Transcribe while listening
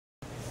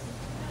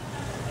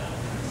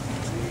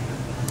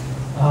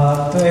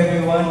To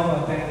everyone who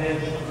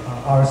attended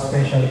our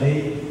special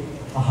day,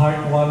 a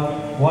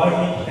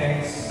heartwarming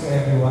thanks to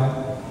everyone.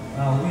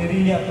 We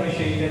really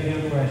appreciated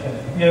your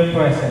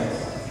presence.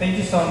 Thank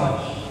you so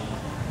much.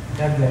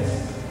 God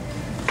bless.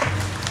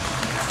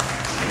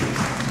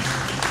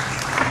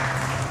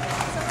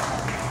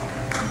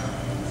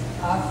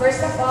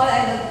 First of all,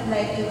 I would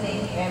like to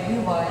thank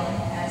everyone,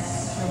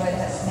 as Ruel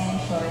has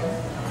mentioned,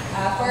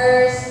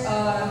 first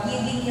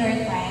giving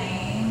your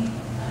time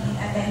in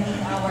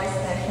attending our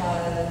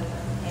special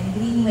and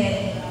green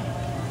wedding.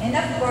 And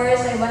of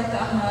course, I want to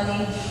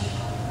acknowledge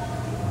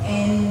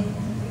and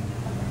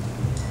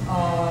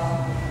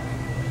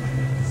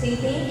say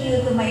thank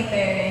you to my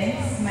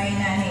parents, my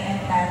nanay and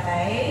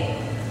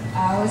tatay,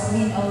 who's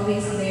been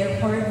always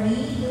there for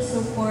me to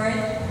support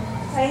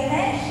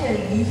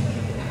financially.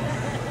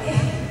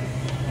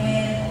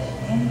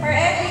 and for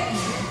everything,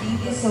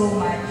 thank you so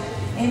much.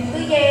 And to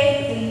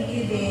Yay, thank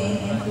you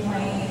din, and to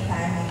my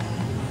family.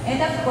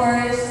 And of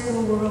course, to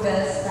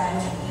Ruel's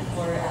family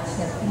for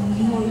accepting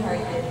me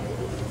wholeheartedly.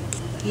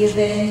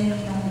 Even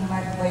nung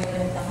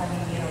mag-boyfriend na kami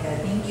ni Ruel.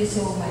 Thank you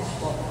so much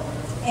po.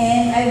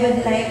 And I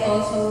would like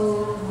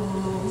also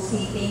to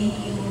say thank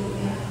you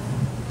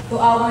to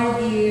our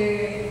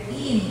dear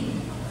team,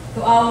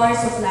 to our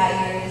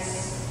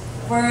suppliers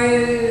for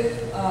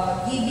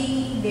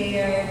giving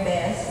their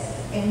best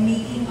and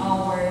making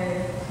our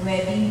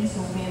wedding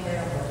so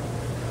memorable.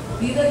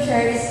 We will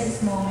cherish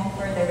this moment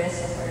for the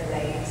rest of our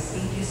lives.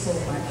 Thank you so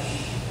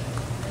much.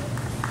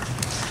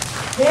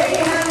 There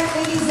you have it,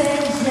 ladies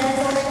and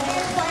gentlemen.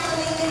 And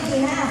finally, in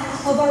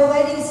behalf of our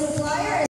wedding suppliers,